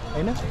हुँदैन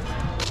होइन।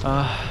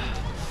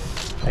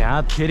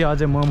 यहाँ फेरि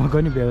अझै मोमोको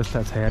नि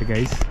व्यवस्था छ यार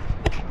गाइस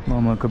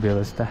मोमोको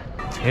व्यवस्था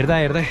हेर्दा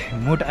हेर्दै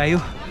मुड आयो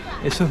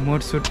यसो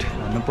मुड सुट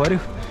हान्नु पर्यो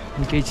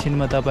केही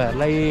छिनमा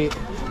तपाईँहरूलाई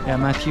यहाँ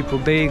माथि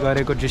पुग्दै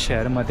गरेको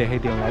दृश्यहरू म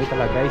देखाइदिउँला है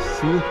तल guys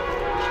C you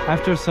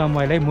after some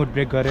while है मुड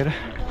ब्रेक गरेर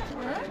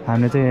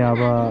हामीले चाहिँ अब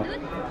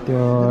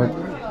त्यो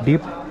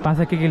डिप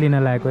पासा के लिन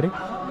लागेको अरे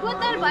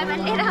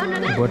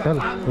बोतल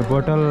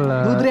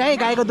दुध रे है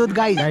गाईको दुध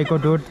गाईको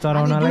दुध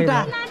चढाउनलाई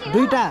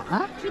दुईटा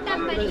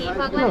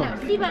के हो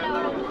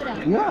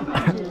यो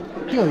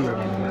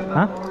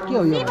के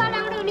हो यो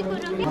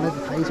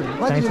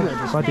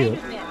कति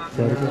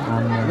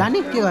हो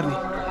लाने के गर्ने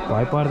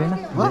भइ पर्दैन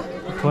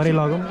थोरै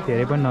लगौँ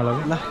धेरै पनि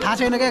नलगौँ ल थाहा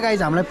छैन क्या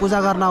गाइज हामीलाई पूजा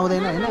गर्न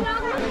आउँदैन होइन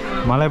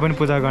मलाई पनि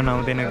पूजा गर्न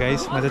आउँदैन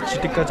गाइस म त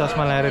चिटिक्क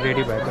चस्मा लगाएर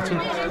रेडी भएको छु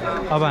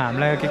अब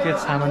हामीलाई के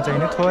सामान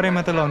चाहिने थोरै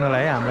मात्र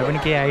लगाउनलाई है हामीलाई पनि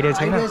केही आइडिया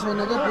छैन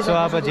सो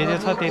अब जे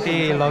छ त्यति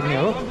लग्ने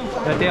हो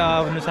र त्यो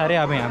अनुसारै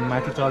अब हामी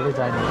माथि चल्दै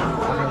जाने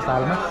आफ्नो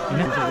सालमा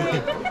होइन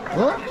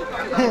हो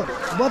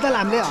बोतल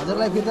हामीले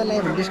हजुरलाई फिर्ता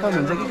ल्यायो भने डिस्काउन्ट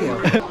हुन्छ कि के हो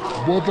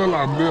बोतल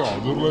हामीले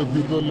हजुरलाई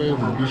फिर्ता ल्यायो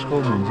भने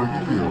डिस्काउन्ट हुन्छ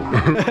कि के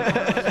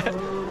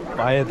हो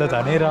भयो त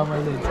झनै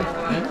रमाइलो हुन्छ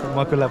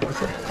मकुला पुग्छ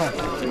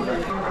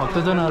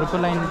भक्तजनहरूको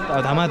लाइन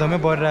धमाधमै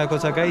बढिरहेको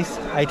छ guys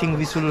I think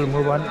we should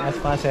move on as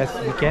fast as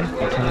we can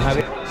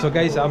so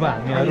guys अब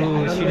हामीहरू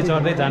सिडी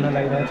चढ्दै जान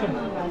लागिरहेको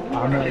छौँ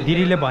हाम्रो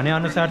दिदीले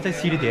भनेअनुसार चाहिँ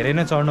सिडी धेरै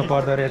नै चढ्नु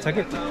पर्दो रहेछ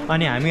कि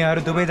अनि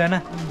हामीहरू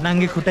दुवैजना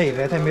नाङ्गे खुट्टा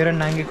हिँडिरहेको थियो मेरो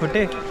नाङ्गे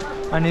खुट्टे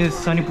अनि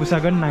शनि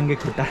पुसाको पनि नाङ्गे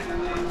खुट्टा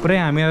पुरै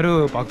हामीहरू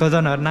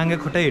भक्तजनहरू नाङ्गे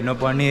खुट्टा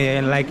हिँड्नुपर्ने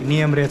लाइक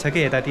नियम रहेछ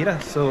कि यतातिर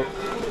सो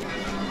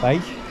भाइ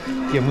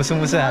के मुसु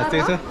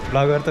हाँस्दैछ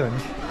ब्लगर त हो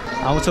नि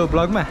आउँछौ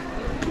ब्लगमा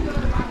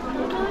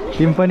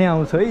तिमी पनि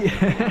आउँछौ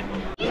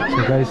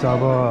है गाइस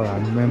अब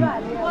हामी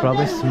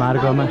प्रवेश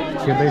मार्गमा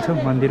छिर्दैछौँ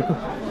मन्दिरको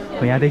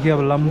यहाँदेखि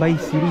अब लम्बाइ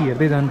सिडी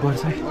हेर्दै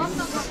जानुपर्छ है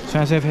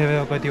स्वासै फेर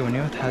कति हुने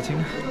हो थाहा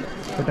छैन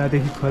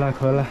उतादेखि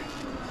खोला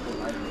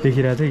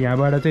देखिरहेको छ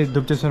यहाँबाट चाहिँ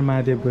दुप्चेश्वर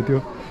महादेवको त्यो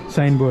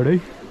साइन बोर्ड है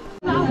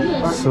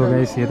सो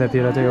गाइस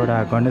यतातिर चाहिँ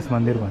एउटा गणेश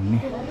मन्दिर भन्ने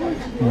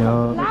यो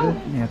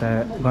यता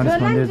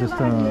गणेश मन्दिर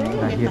जस्तो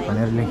राखियो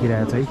भनेर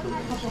लेखिरहेको छ है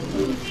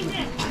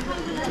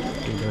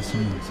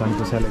दर्शन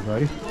सन्तोषले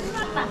गर्यो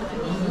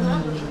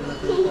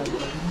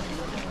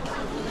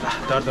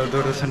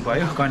दर्शन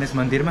भयो गणेश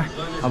मन्दिरमा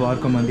अब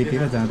अर्को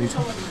मन्दिरतिर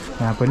जाँदैछौँ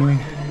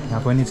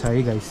यहाँ पनि छ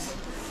है guys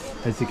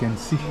as you can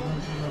C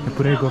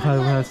पुरै गुफा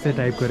जस्तै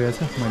टाइपको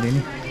रहेछ मैले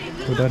नि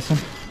त्यो दर्शन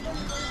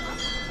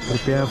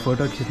कृपया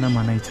फोटो खिच्न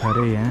मनाइ छ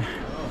अरे यहाँ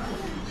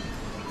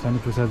शनि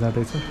पूजा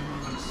जाँदैछ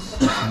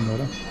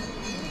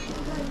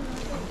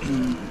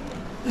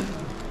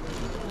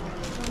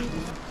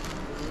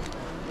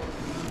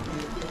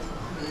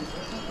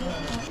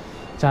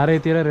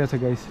चारैतिर रहेछ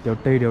गाइस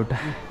एउटा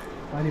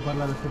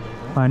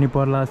पानी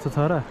पर्ला जस्तो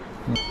छ र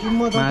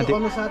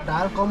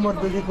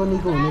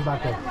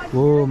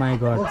ओ माई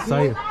गड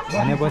सही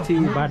भनेपछि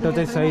बाटो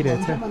चाहिँ सही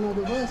रहेछ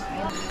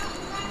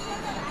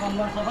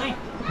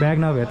ब्याग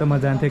नभए त म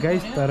जान्थेँ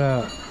गाइस तर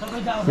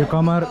यो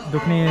कमर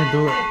दुख्ने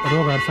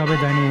रोगहरू सबै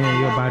जाने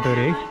यो बाटो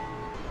रे है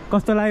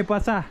कस्तो लाग्यो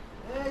पसा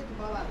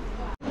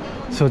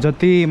सो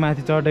जति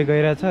माथि चढ्दै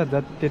गइरहेछ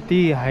त्यति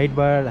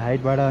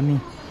हाइटबाट अनि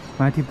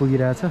माथि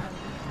पुगिरहेछ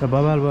र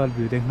बबाल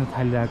भ्यू देख्न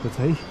थालिरहेको छ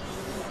है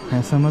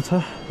यहाँसम्म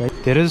छ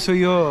धेरै जसो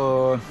यो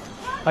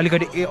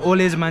अलिकति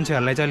ओल्ड एज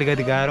मान्छेहरूलाई चाहिँ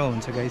अलिकति गाह्रो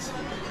हुन्छ गाइस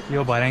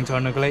यो भर्याङ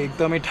चढ्नको लागि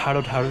एकदमै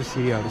ठाडो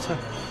सिडीहरू छ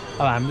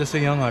अब हामी जस्तो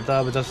यङहरू त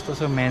अब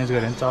जस्तो म्यानेज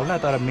गरेर पनि चल्ला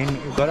तर मेन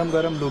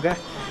गरम लुगा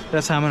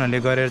र सामानहरूले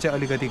गरेर चाहिँ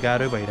अलिकति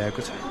गाह्रो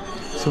भइरहेको छ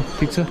सो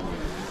ठिक छ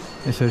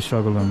यसरी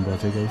स्ट्रगल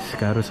गर्नुपर्छ गाइस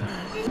गाह्रो छ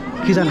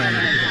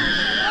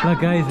ल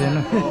गाइस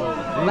हेर्नु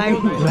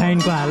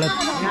लाइनको हालत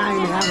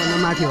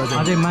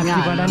अझै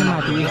माथिबाट नै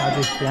माथि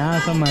अझै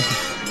यहाँसम्म माथि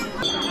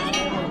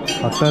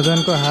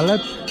भक्तजनको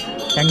हालत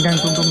ट्याङ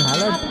टुङटुङ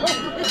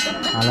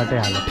हालतै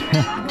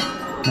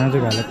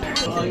नाजुक हालत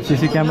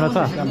सिसी क्यामेरा छ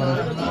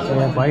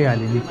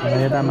भइहाल्यो नि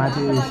यता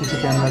माथि सिसी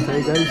क्यामेरा छ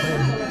है गाइस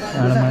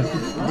एउटा माथि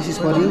विशेष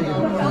पर्यो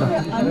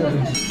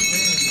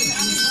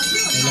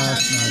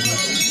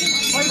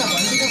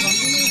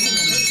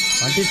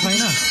घन्टी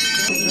छैन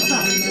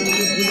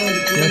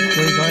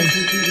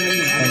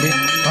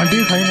घन्टी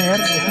छैन यार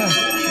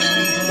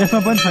यसमा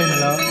पनि छैन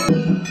ल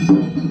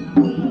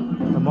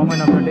मोबाइल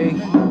नम्बर डे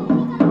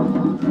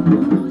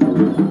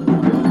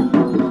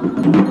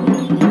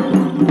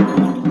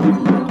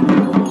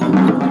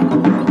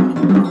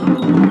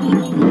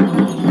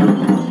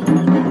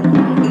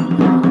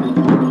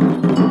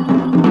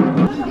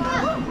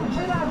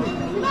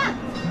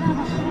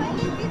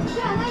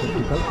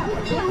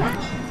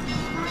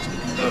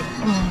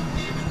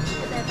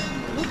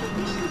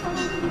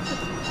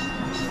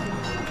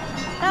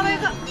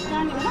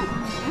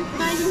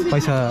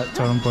पैसा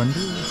चढाउनु पर्ने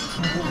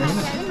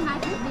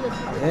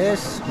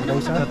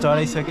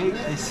चढाइसकेँ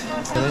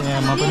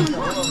यहाँ म पनि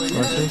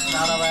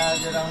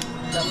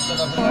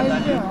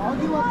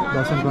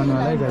दर्शन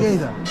गर्नुलाई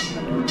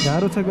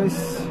गाह्रो छ गाइस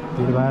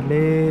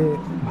भिडभाडले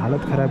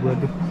हालत खराब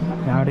गरिदियो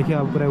यहाँदेखि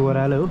अब पुरै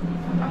ओह्रालो हो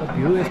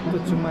भ्यू यस्तो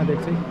चुम्मा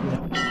देख्छ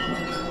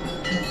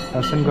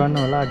दर्शन गर्नु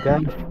होला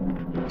अगाडि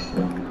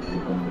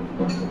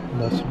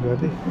दर्शन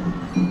गर्दै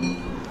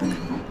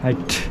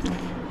हाइट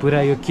पुरा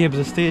यो केभ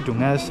जस्तै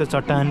ढुङ्गा जस्तो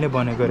चट्टानले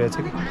बनेको रहेछ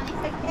कि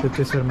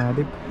Dupcheshwar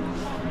Mahadev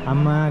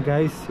आम्मा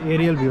guys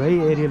Ariel view है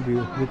Ariel view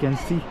you can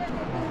C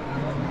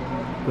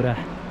पुरा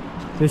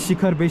त्यो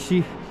शिखर बेसी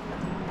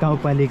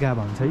गाउँपालिका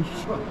भन्छ है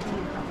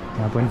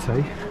यहाँ पनि छ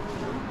है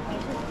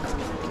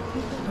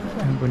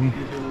यहाँ पनि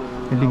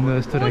लिङ्ग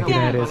जस्तो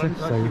राखिरहेको रहेछ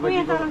सही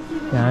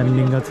यहाँ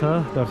लिङ्ग छ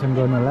दर्शन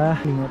गर्नु होला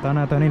लिङ्ग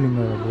तनातनै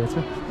लिङ्गहरू रहेछ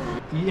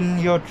इन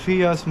यो 3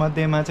 इयर्स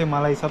मध्येमा चाहिँ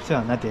मलाई सबसे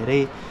भन्दा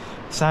धेरै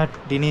साथ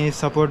दिने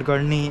सपोर्ट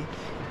गर्ने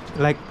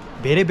लाइक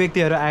धेरै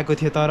व्यक्तिहरू आएको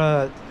थियो तर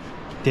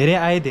धेरै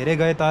आए धेरै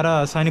गए तर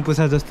सनी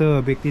पुसा जस्तो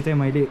व्यक्ति चाहिँ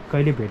मैले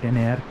कहिले भेटेन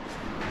यार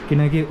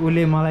किनकि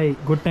उसले मलाई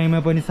गुड टाइममा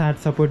पनि साथ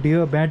सपोर्ट दियो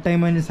ब्याड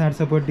टाइममा पनि साथ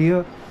सपोर्ट दियो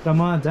र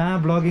म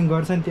जहाँ ब्लगिङ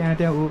गर्छन्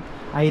त्यहाँ ऊ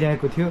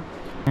आइरहेको थियो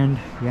एन्ड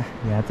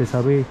यहाँ चाहिँ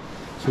सबै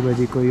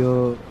शिवजीको यो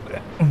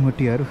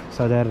मुटीहरू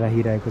सजाएर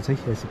राखिरहेको छ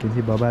यसो के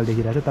चाहिँ बबाल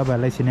देखिरहेको छ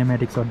तपाईँहरूलाई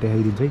सिनेमेटिक सर्ट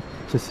देखाइदिन्छु है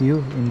so C you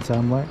in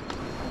some way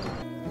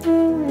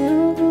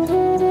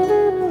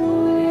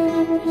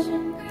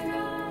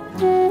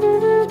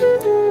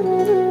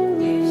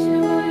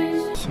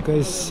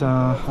guys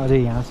अझै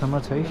यहाँसम्म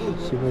छ है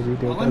शिवजी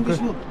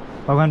देवताको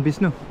भगवान्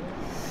विष्णु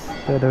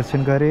त्यो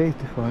दर्शन गरेँ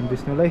भगवान्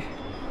विष्णुलाई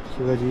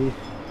शिवजी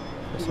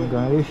दर्शन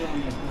गरेँ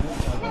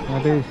यहाँ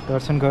चाहिँ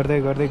दर्शन गर्दै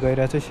गर्दै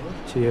गइरहेको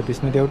छ यो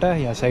विष्णु देवता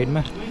यहाँ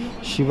साइडमा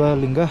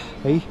शिवलिङ्ग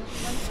है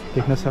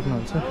देख्न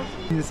सक्नुहुन्छ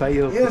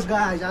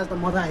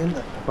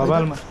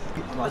बबालमा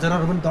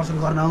हजुरहरू पनि दर्शन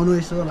गर्न आउनु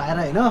यसो लाएर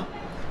होइन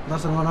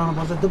दर्शन गर्न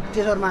आउनुपर्छ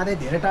दुप्चेश्वर महादेव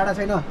धेरै टाढा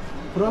छैन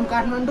फ्रम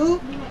काठमाडौँ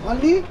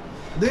अलि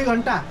 2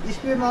 घन्टा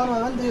स्पिडमा आउनु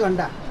भयो भने 2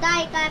 घन्टा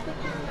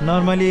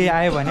नर्मली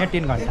आयो भने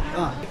 3 घन्टा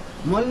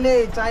मैले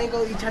चाहेको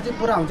इच्छा चाहिँ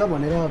पुरा हुन्छ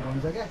भनेर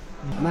भन्छ क्या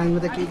माग्नु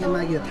त के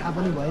माग्यो थाहा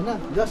पनि भएन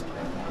जस्ट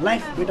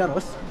लाइफ बेटर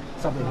होस्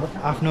सबैको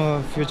आफ्नो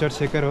फ्युचर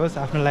सेक्योर होस्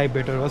आफ्नो लाइफ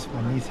बेटर होस्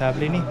भन्ने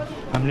हिसाबले नि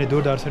हामीले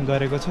दूरदर्शन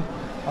गरेको छौँ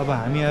अब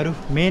हामीहरू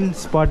मेन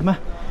स्पटमा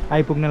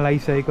आइपुग्न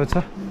लागिसकेको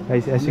छ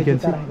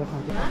एसुकेन्सी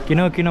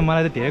किन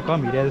मलाई त धेरै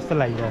कम हिँडे जस्तो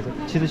लागिरहेको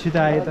छ सिधो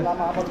आए त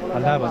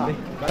भन्दा भन्दै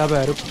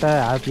तपाईँहरू त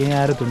हात यहीँ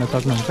आएर धुन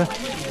सक्नुहुन्छ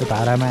त्यो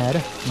भाडामा आएर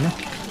होइन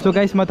सो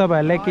गाइस म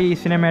तपाईँहरूलाई केही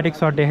सिनेमेटिक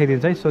सर्ट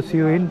देखाइदिन्छु है so C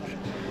you in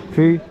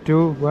 3 2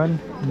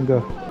 1 go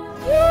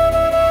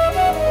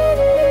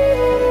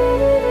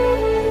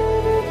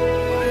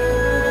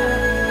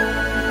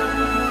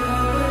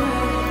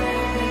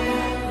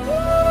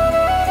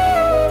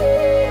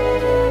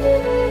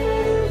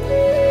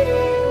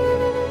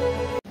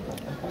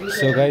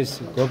so guys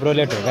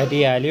गोप्रोले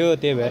ढोकाइदिइहाल्यो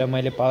त्यही भएर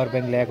मैले पावर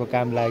ब्याङ्क ल्याएको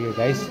काम लाग्यो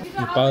गाइस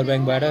पावर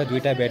ब्याङ्कबाट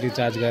 2टा ब्याट्री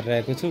चार्ज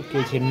गरिरहेको छु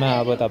केही छिनमा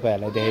अब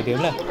तपाईँहरूलाई देखाइदिउँ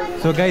ल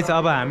सो गाइस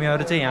अब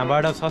हामीहरू चाहिँ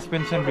यहाँबाट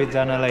सस्पेन्सन ब्रिज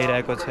जान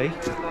लागिरहेको छ है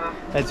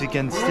as you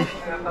can see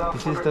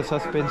this is the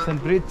suspension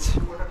bridge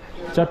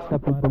चट्टा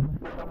पारमा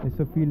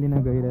यसो फिल लिन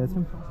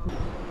गइरहेछौँ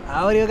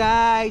यो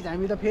गाइस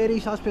हामी त फेरि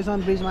सस्पेन्सन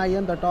ब्रिजमा आइयो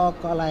नि त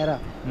टक्क लाएर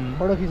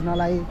फोटो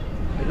खिच्नलाई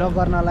भ्लग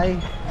गर्नलाई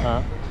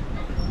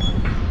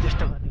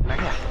त्यस्तो गर्ने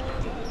लाग्यो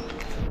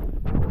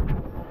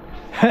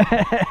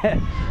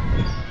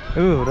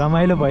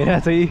रमाइलो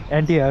भइरहेछ है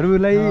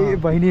एन्टीहरूलाई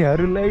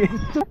बहिनीहरूलाई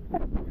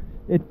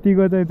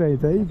यतिको चाहिँ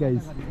चाहिन्छ है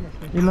गाइस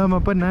इलामा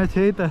पनि नाच्छ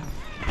है त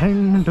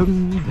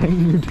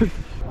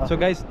सो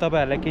गाइस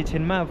तपाईँहरूलाई केही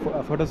छिनमा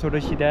फोटोसोटो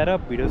सिधाएर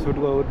भिडियो सुट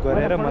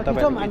गरेर म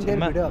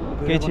तपाईँहरूलाई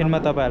केही छिनमा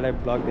तपाईँहरूलाई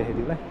ब्लग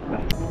देखाइदिउँ ल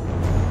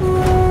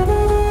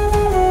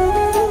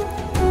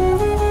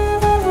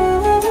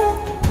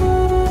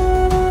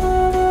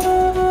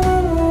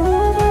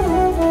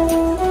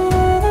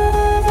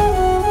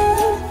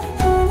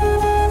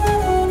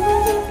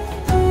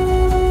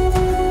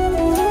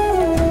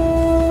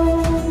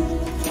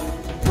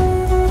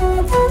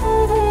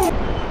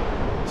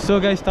सो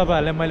गाइस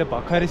तपाईँहरूलाई मैले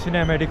भर्खरै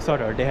सिनेमेटिक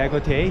सर्टहरू देखाएको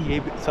थिएँ है यही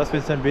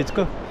सस्पेन्सन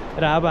ब्रिजको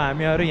र अब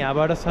हामीहरू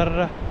यहाँबाट सर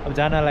अब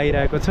जान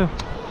लागिरहेको छौँ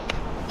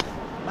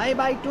by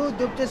by two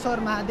Dupcheshwar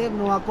Mahadev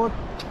Nuwakot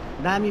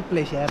दामी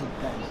प्लेस यार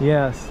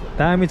यस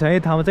दामी छ है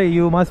ठाउँ चाहिँ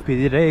यु मस्ट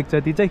भिजिट है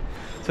एकचोटि चाहिँ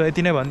सो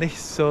यति नै भन्दै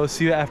so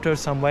C you after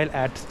some while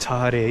at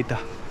छहरे है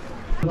त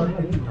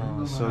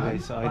सो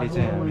गाइस अहिले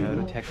चाहिँ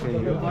हामीहरू ठ्याक्कै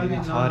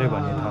छहरे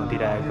भन्ने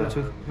ठाउँतिर आएको छु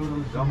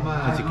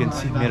एज यु क्यान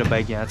सी मेरो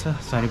बाइक यहाँ छ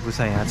सनी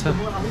पुसा यहाँ छ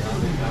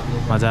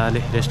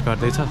मजाले रेस्ट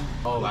गर्दैछ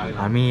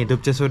हामी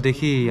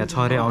दुप्चेश्वरदेखि यहाँ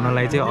छहरे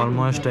आउनलाई चाहिँ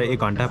अलमोस्ट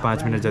 1 घन्टा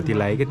 5 मिनट जति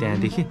लाग्यो कि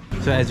त्यहाँदेखि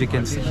so as you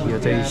can C यो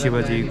चाहिँ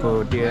शिवजीको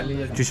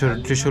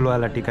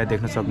त्रिशुलवाला टिका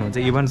देख्न सक्नुहुन्छ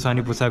इभन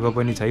सनी पुसाको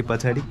पनि छ है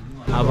पछाडि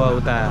अब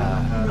उता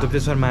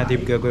दुप्चेश्वर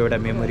महादेवको एउटा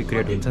मेमोरी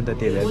क्रिएट हुन्छ नि त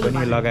त्यसलाई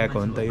पनि लगाएको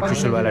हो नि त यो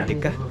त्रिशुलवाला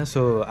टिका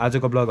सो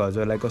आजको ब्लग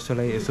हजुरलाई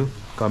कसैलाई यसो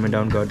कमेन्ट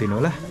डाउन गरिदिनु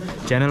होला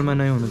च्यानलमा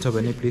नयाँ हुनुहुन्छ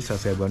भने प्लिज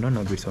सब्सक्राइब गर्न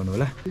नबिर्साउनु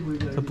होला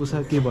सो पुसा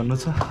के भन्नु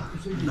छ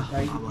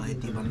अब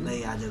यति भन्दै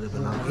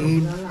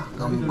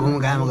आजको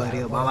घुमघाम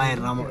गऱ्यो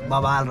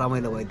बबाल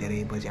रमाइलो भयो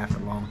धेरै पछि आफ्नो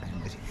लङ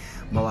टाइमपछि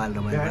बवाल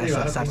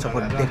रमाइलो साथ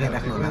सपोर्ट देख्दै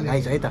राख्नु होला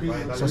गाइज है त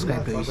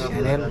subscribe to his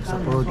channel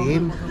support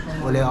हिम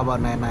उसले अब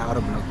नयाँ नयाँ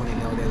अरू भ्लग पनि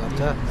ल्याउँदै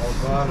गर्छ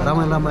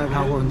रमाइलो रमाइलो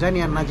ठाउँको हुन्छ नि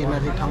यहाँ नजिक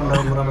नजिक ठाउँ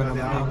रमाइलो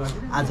ठाउँ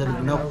आज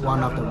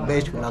one of the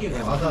best vlog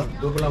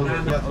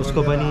ever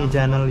उसको पनि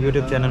च्यानल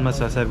युट्युब च्यानलमा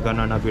सब्सक्राइब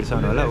गर्न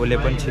नबिर्साउनु होला उसले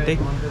पनि छिट्टै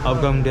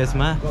अपकमिङ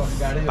डेजमा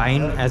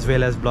पाइन एज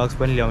वेल एज ब्लग्स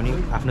पनि ल्याउने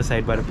आफ्नो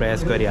साइडबाट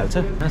प्रयास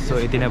गरिहाल्छ सो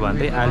यति नै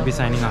भन्दै I will be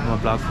shining of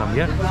my blog from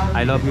here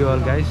I love you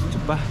all guys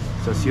चुप्पा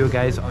so C you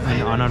guys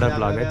in another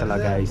blog है त ल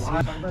गाइज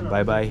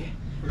बाई बाई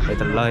है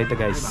त ल है त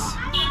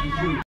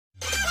गाइज